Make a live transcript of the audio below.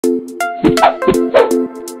So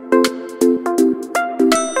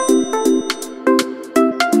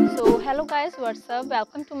hello guys, what's up?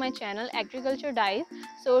 Welcome to my channel Agriculture Dies.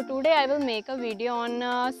 So today I will make a video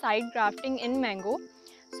on side grafting in mango.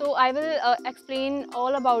 So I will explain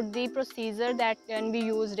all about the procedure that can be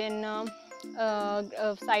used in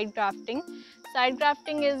side grafting. Side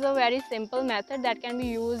grafting is a very simple method that can be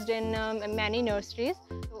used in many nurseries.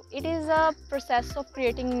 So it is a process of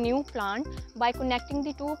creating new plant by connecting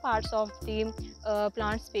the two parts of the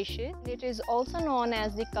plant species. It is also known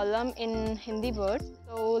as the kalam in Hindi words.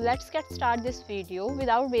 So let's get started this video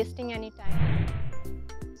without wasting any time.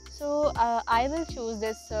 So I will choose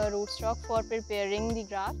this rootstock for preparing the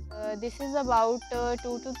graft. This is about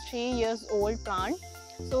 2 to 3 years old plant.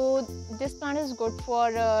 So this plant is good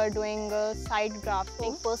for doing side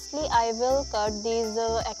grafting. So firstly I will cut these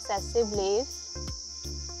excessive leaves.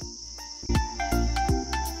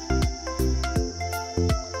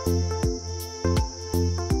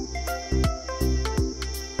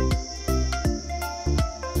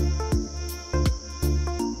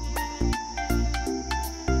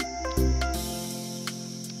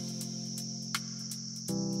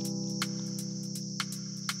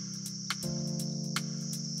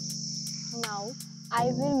 Now I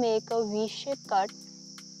will make a V-shaped cut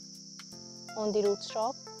on the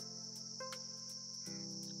rootstock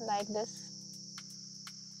like this.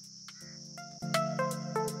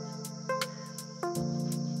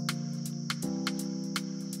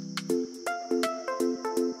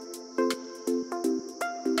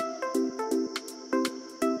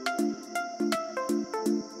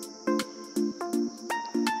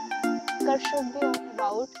 Cut should be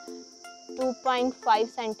about 2.5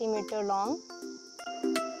 centimeter long.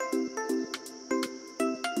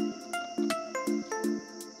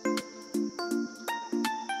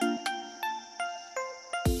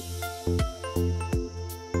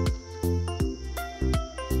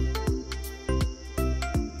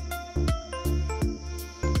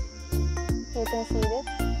 You can see this.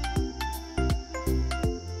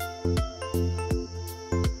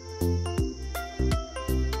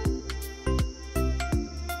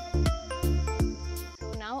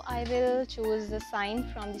 I will choose the Scion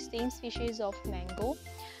from the same species of mango.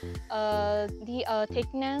 The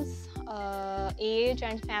thickness, age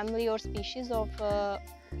and family or species of a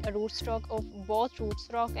rootstock of both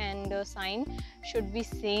rootstock and Scion should be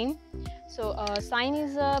same. So Scion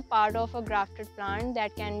is a part of a grafted plant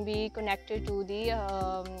that can be connected to the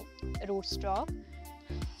rootstock.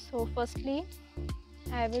 So firstly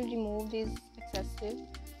I will remove these excessive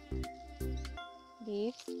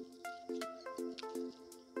leaves.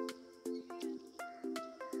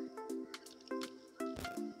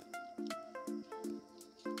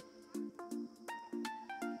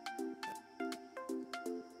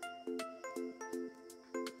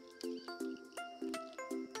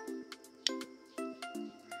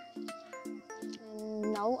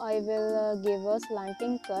 Now I will give a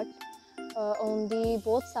slanting cut on the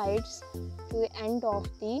both sides to the end of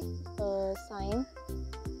the Scion.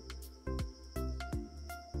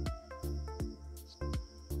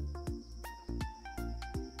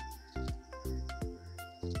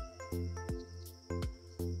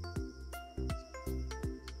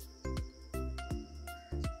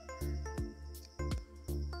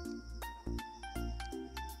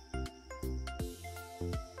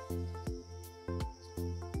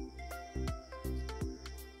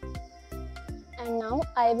 And now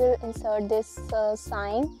I will insert this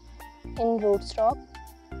Scion in rootstock.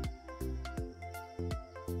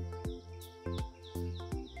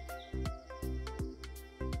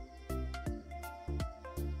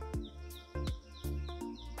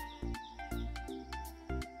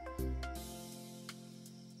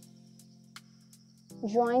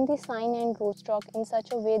 Join the Scion and rootstock in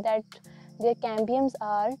such a way that their cambiums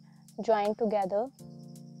are joined together.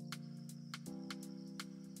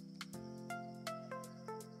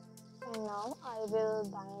 And now I will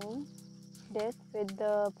bind this with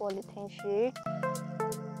the polythene sheet.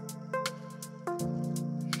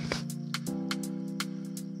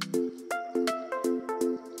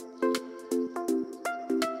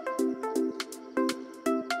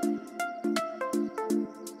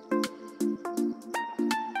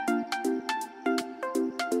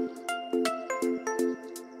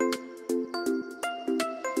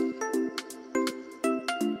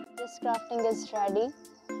 This grafting is ready.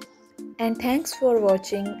 And thanks for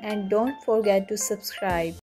watching, and don't forget to subscribe.